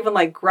sand or even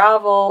like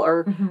gravel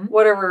or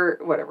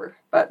whatever.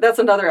 But that's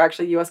another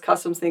actually U.S.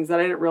 Customs things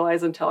that I didn't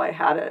realize until I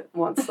had it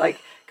once.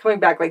 Like coming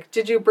back, like,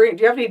 do you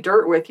have any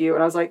dirt with you?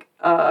 And I was like,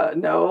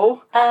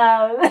 no.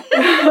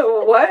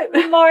 What?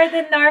 More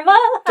than normal?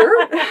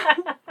 Dirt?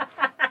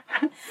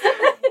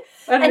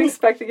 I didn't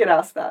expect to get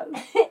asked that.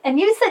 And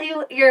you said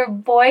your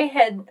boy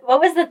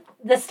what was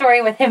the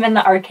story with him in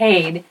the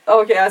arcade?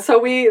 Okay, so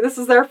this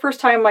is their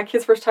first time, my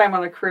kid's first time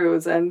on a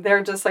cruise, and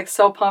they're just like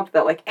so pumped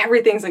that like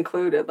everything's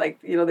included. Like,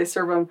 you know, they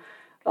serve them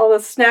all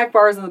the snack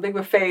bars and the big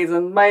buffets,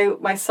 and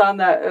my son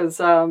that was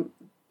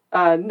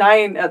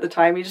 9 at the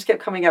time, he just kept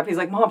coming up. He's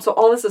like, Mom, so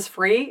all this is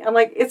free? I'm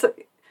like,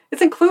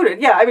 it's included.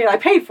 Yeah, I mean, I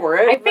paid for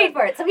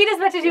it. So eat as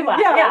much as you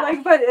want.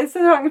 Like, but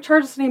they're not going to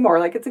charge us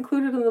anymore. Like, it's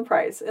included in the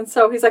price. And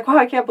so he's like, wow,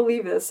 I can't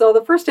believe this. So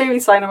the first day we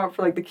signed him up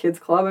for like the kids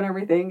club and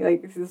everything.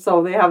 Like,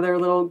 so they have their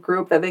little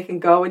group that they can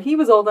go. And he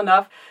was old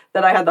enough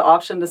that I had the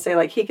option to say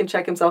like he can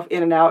check himself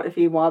in and out if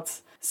he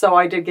wants. So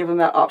I did give him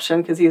that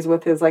option because he's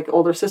with his like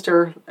older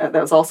sister that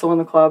was also in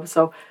the club.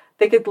 So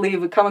they could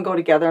come and go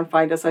together and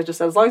find us. I just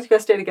said, as long as you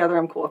guys stay together,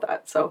 I'm cool with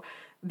that. So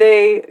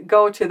they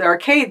go to the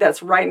arcade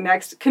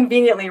that's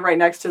conveniently right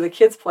next to the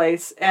kids'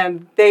 place,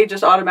 and they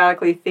just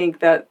automatically think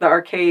that the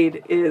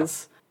arcade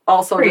is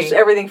also free. Just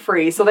everything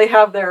free. So they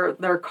have their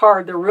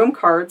room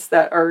cards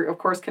that are, of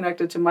course,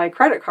 connected to my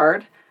credit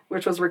card,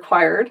 which was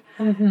required.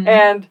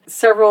 And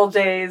several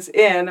days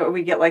in,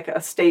 we get like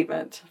a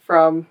statement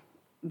from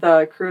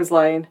the cruise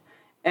line,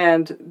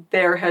 and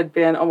there had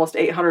been almost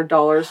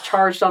 $800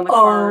 charged on the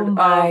card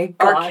of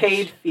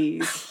arcade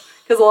fees.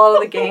 Because a lot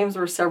of the games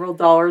were several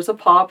dollars a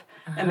pop,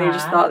 and they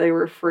just thought they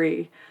were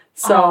free.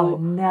 So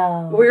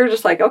we were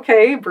just like,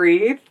 okay,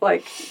 breathe.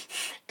 Like,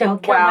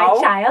 don't kill my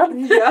child.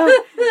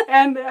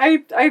 And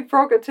I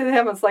broke it to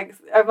him. It's like,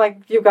 I'm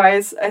like, you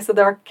guys, I said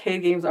the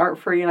arcade games aren't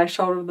free, and I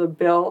showed him the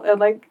bill, and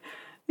like,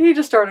 he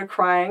just started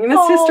crying, and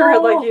his sister had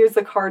like used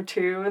the card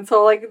too, and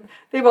so like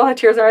they both had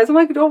tears in their eyes. I'm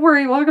like, don't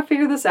worry, we're gonna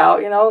figure this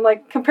out, you know. And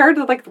like compared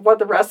to like what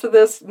the rest of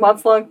this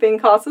months-long thing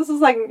costs, this is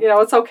like, you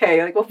know, it's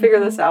okay. Like, we'll figure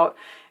this out.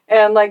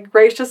 And like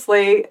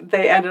graciously,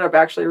 they ended up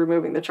actually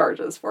removing the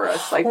charges for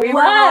us. Like, we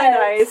were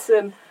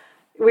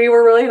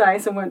really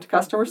nice and went to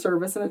customer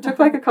service, and it took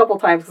like a couple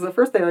times because at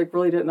first they like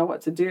really didn't know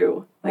what to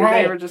do. Like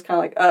they were just kind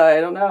of like, I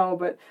don't know,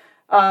 but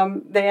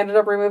they ended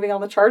up removing all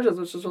the charges,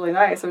 which was really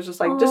nice. It was just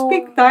like, just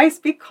be nice,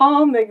 be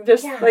calm. They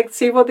just like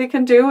see what they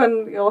can do,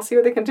 and you'll see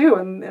what they can do,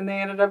 and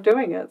they ended up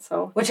doing it.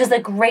 So, which is a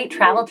great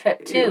travel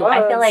trip too.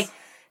 I feel like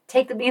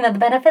take the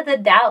benefit of the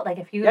doubt. Like,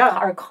 if you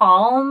are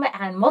calm,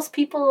 and most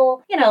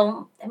people, you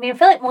know, I mean, I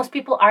feel like most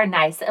people are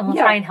nice and will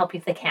try and help you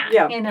if they can.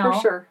 Yeah, you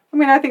know? I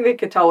mean, I think they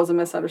could tell it was a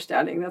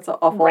misunderstanding. That's an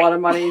awful lot of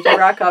money to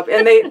rack up.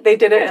 And they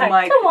did it in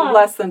like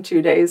less than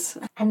 2 days.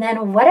 And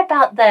then what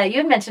about you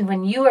had mentioned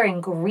when you were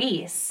in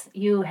Greece,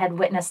 you had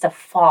witnessed a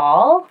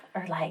fall,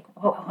 or like,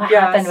 what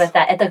happened with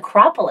that? At the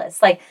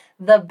Acropolis, like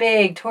the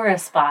big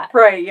tourist spot.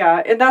 Right,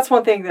 yeah. And that's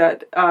one thing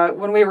that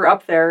when we were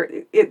up there,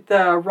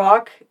 the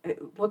rock,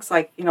 it looks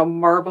like,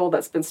 marble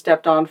that's been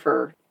stepped on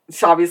for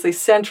obviously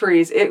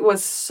centuries. It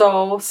was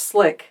so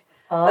slick.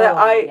 Oh,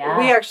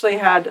 We actually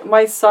had,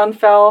 my son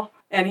fell.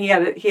 And he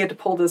had to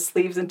pull his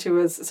sleeves into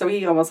his, so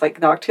he almost like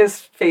knocked his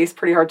face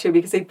pretty hard too,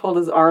 because he pulled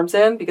his arms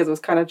in because it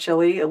was kind of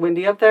chilly and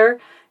windy up there.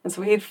 And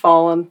so he'd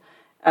fallen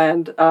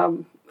and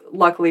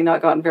luckily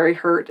not gotten very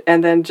hurt.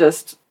 And then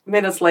just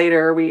minutes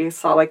later, we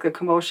saw like the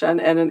commotion,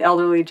 and an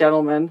elderly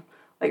gentleman,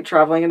 like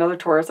traveling, another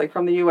tourist, like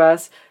from the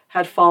U.S.,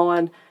 had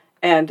fallen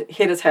and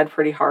hit his head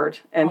pretty hard.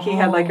 And he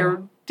had like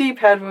a deep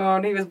head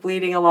wound. He was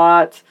bleeding a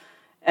lot.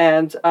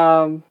 And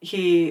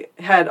he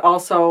had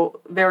also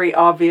very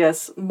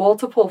obvious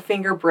multiple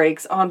finger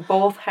breaks on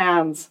both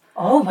hands.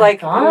 Oh my like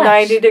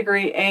gosh.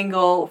 90-degree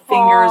angle,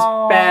 fingers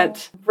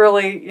bent,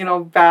 really,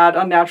 bad,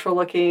 unnatural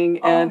looking.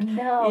 And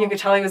you could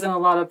tell he was in a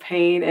lot of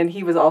pain. And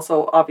he was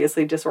also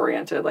obviously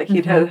disoriented. Like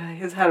he'd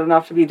had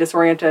enough to be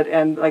disoriented.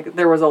 And like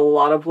there was a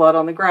lot of blood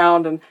on the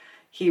ground. And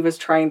he was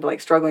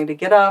struggling to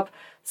get up.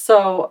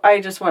 So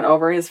I just went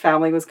over. His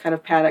family was kind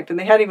of panicked. And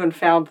they hadn't even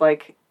found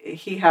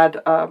he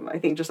had, I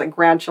think, just like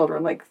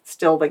grandchildren, like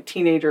still like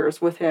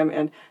teenagers with him,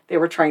 and they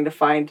were trying to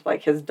find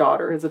like his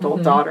daughter, his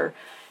adult daughter.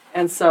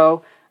 And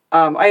so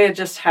I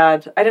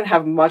didn't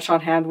have much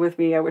on hand with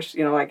me. I wish,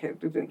 I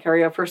didn't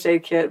carry a first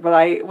aid kit, but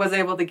I was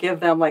able to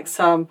give them like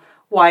some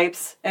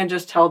wipes and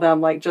just tell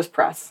them like, just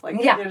press,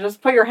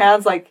 just put your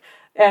hands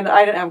and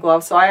I didn't have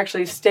gloves. So I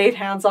actually stayed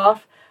hands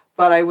off.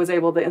 But I was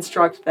able to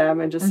instruct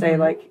them and just say,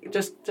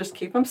 just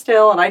keep him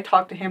still. And I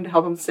talked to him to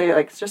help him say,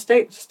 just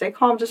stay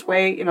calm, just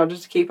wait,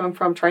 just to keep him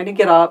from trying to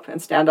get up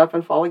and stand up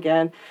and fall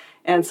again.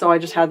 And so I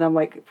just had them,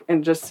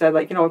 and just said,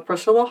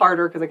 push a little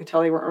harder, because I could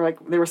tell they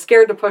were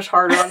scared to push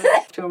harder on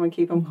to him and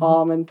keep him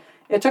calm. And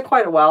it took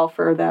quite a while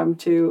for them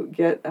to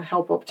get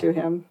help up to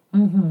him.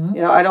 Mm-hmm.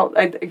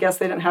 I guess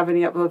they didn't have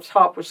any up at the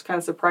top, which kind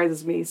of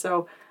surprises me.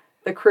 So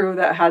the crew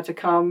that had to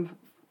come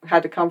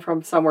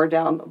from somewhere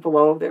down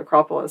below the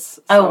Acropolis.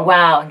 So, oh,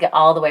 wow. And get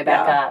all the way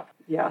back up.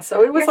 Yeah.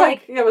 So it was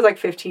it was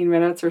 15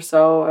 minutes or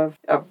so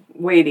of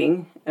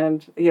waiting.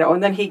 And,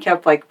 and then he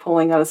kept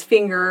pulling on his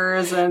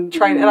fingers and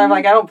trying, and I'm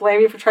like, I don't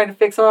blame you for trying to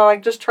fix him. I'm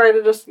like, just try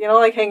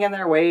to hang in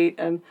there, wait.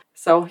 And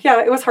so,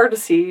 yeah, it was hard to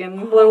see and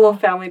a little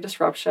family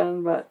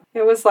disruption, but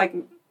it was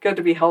good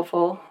to be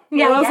helpful.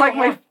 Yeah. It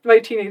was my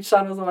teenage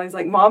son was the one, he's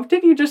like, Mom,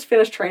 didn't you just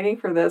finish training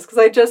for this? Because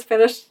I just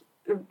finished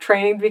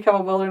training to become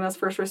a wilderness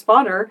first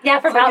responder. Yeah,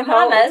 for Mountain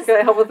Mamas.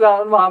 I help with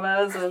Mountain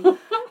Mamas, and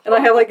I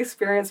have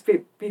experience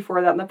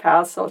before that in the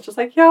past. So it's just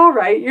yeah, all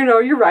right,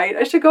 you're right.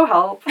 I should go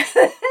help.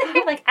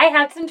 You're like, I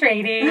have some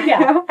training.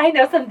 Yeah, I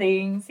know some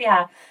things.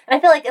 Yeah, and I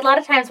feel like a lot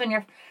of times when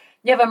you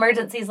have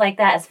emergencies like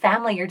that as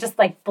family, you're just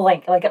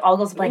blank. It all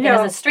goes blank. Yeah.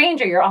 And as a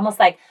stranger, you're almost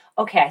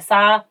okay,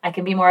 I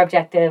can be more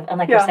objective,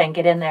 and you're saying,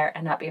 get in there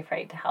and not be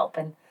afraid to help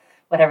and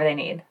whatever they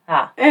need.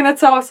 And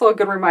it's also a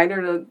good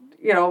reminder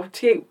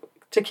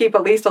to keep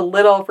at least a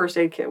little first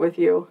aid kit with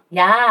you.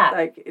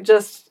 Yeah.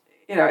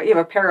 You have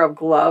a pair of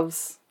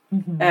gloves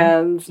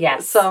and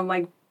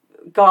some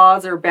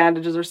gauze or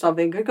bandages or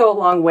something could go a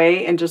long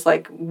way, and just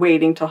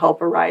waiting till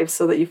help arrives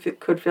so that you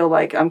could feel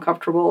I'm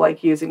comfortable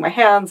using my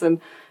hands and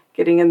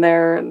getting in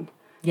there and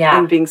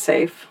being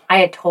safe.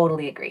 I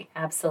totally agree.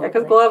 Absolutely. Yeah,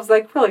 because gloves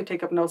really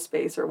take up no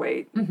space or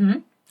weight. Mm-hmm.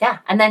 Yeah,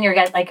 and then you're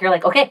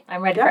okay,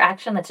 I'm ready for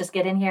action. Let's just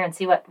get in here and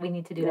see what we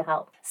need to do to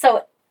help.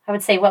 So I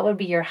would say, what would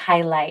be your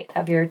highlight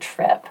of your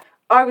trip?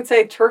 I would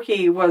say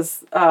Turkey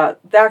was the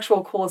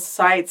actual coolest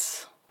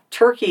sights.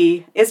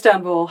 Turkey,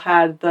 Istanbul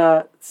had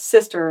the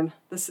cistern,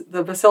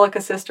 the Basilica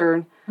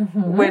cistern,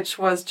 which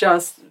was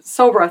just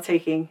so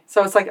breathtaking.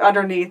 So it's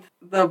underneath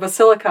the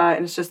Basilica,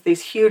 and it's just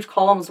these huge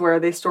columns where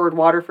they stored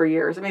water for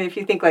years. I mean, if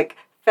you think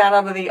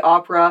Phantom of the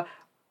Opera,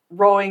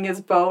 rowing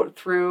his boat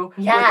through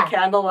with the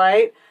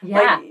candlelight.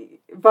 Yeah.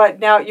 But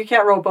now you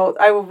can't row boat.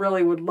 I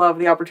really would love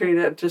the opportunity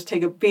to just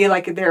be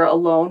there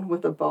alone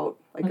with a boat,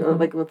 or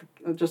with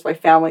just my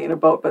family in a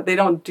boat. But they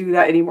don't do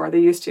that anymore. They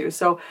used to.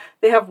 So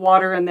they have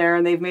water in there,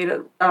 and they've made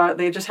it.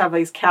 They just have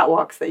these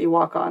catwalks that you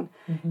walk on,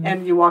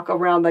 and you walk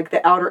around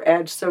the outer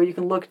edge, so you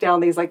can look down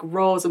these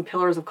rows and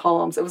pillars of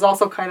columns. It was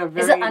also kind of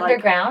very. Is it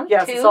underground?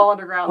 Yes, too? It's all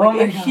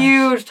underground.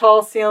 Huge,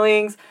 tall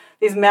ceilings.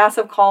 These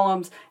massive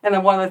columns, and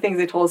then one of the things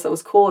they told us that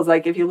was cool is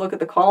if you look at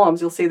the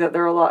columns, you'll see that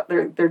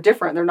they're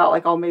different. They're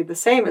not all made the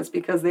same. It's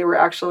because they were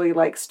actually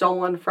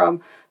stolen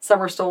from.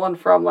 Some are stolen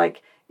from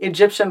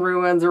Egyptian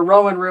ruins or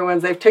Roman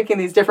ruins. They've taken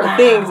these different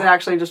things and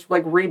actually just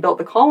rebuilt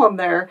the column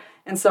there.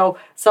 And so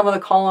some of the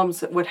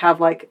columns would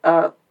have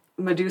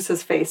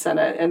Medusa's face in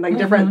it and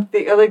different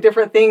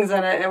different things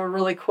in it. It were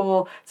really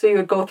cool. So you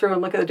would go through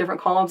and look at the different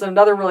columns. And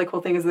another really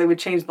cool thing is they would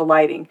change the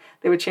lighting.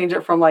 They would change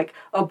it from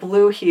a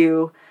blue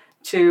hue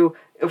to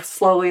it would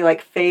slowly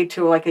like fade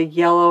to like a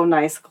yellow,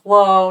 nice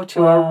glow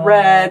to a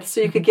red.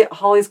 So you could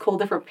get all these cool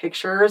different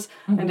pictures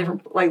and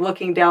different, like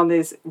looking down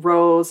these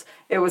rows.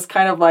 It was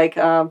kind of like,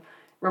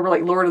 remember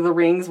like Lord of the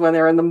Rings when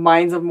they're in the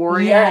mines of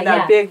Moria in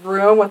that big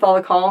room with all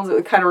the columns?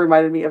 It kind of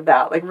reminded me of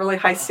that. Like really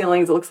high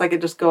ceilings. It looks like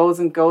it just goes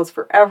and goes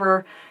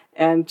forever.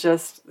 And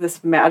just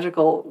this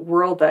magical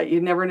world that you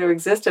never knew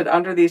existed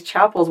under these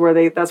chapels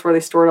that's where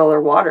they stored all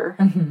their water.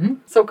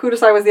 So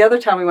Kudasai was the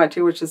other town we went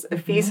to, which is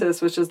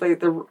Ephesus, which is like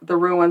the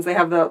ruins. They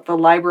have the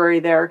library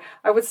there.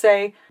 I would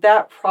say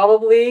that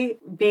probably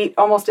beat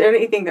almost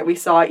anything that we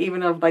saw,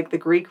 even of like the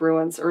Greek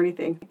ruins or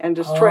anything. And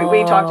just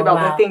we talked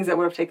about the things that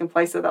would have taken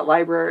place at that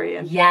library.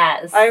 And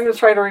I'm just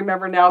trying to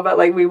remember now, but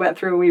like we went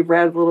through and we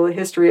read a little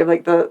history of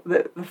like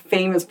the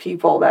famous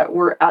people that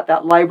were at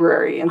that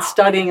library and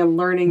studying and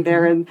learning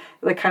there, and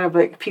like kind of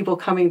like people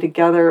coming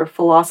together,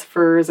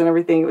 philosophers and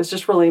everything. It was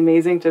just really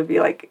amazing to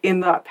be like in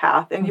that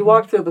path. And you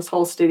walk through this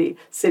whole city,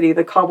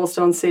 the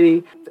cobblestone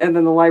city, and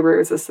then the library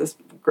was this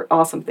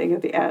awesome thing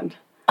at the end.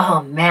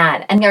 Oh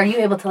man! And are you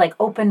able to like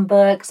open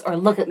books or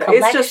look at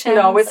collections?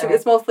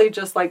 It's mostly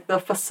just like the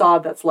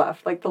facade that's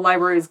left. Like the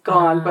library's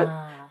gone, but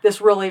this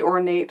really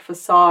ornate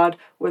facade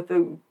with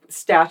the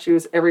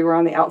statues everywhere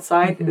on the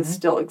outside, it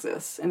still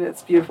exists, and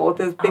it's beautiful with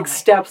those big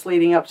steps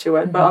leading up to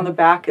it. But on the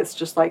back, it's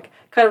just like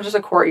kind of just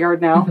a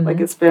courtyard now. Like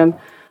it's been,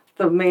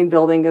 the main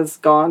building is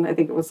gone. I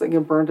think it was like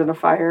burned in a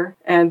fire.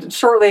 And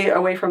shortly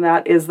away from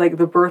that is like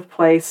the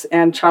birthplace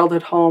and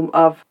childhood home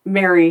of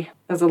Mary,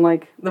 as in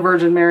like the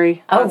Virgin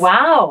Mary.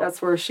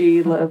 That's where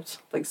she lived.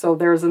 Like, so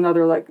there's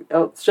another like,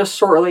 it's just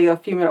shortly a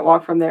few minute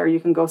walk from there. You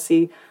can go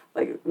see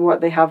like what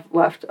they have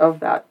left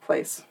of that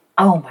place.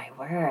 Oh my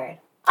word.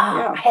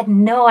 I had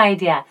no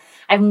idea.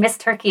 I've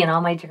missed Turkey in all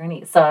my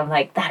journeys. So I'm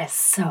like, that is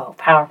so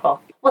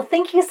powerful. Well,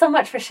 thank you so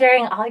much for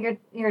sharing all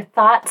your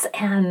thoughts.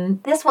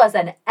 And this was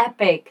an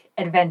epic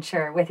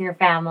adventure with your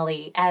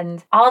family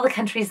and all the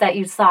countries that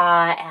you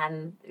saw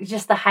and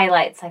just the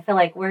highlights. I feel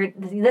like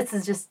this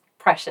is just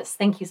precious.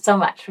 Thank you so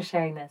much for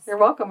sharing this. You're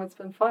welcome. It's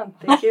been fun.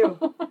 Thank you.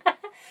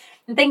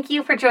 And thank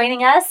you for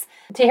joining us.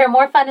 To hear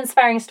more fun,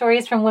 inspiring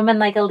stories from women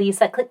like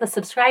Elisa, click the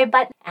subscribe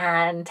button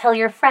and tell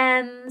your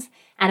friends.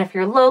 And if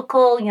you're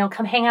local,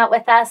 come hang out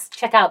with us.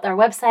 Check out our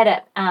website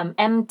at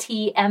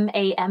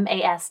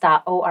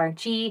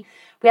mtnmamasutah.org.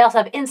 We also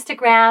have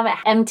Instagram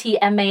at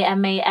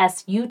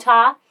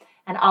mtnmamasutah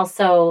and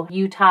also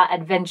Utah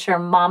Adventure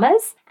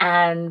Mamas.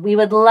 And we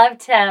would love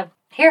to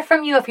hear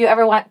from you if you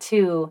ever want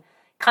to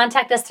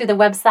contact us through the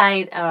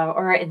website or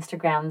our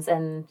Instagrams.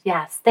 And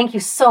yes, thank you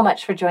so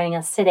much for joining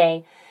us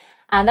today.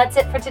 That's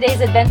it for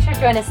today's adventure.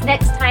 Join us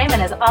next time.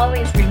 And as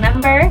always,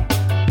 remember,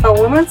 a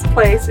woman's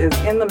place is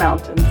in the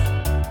mountains.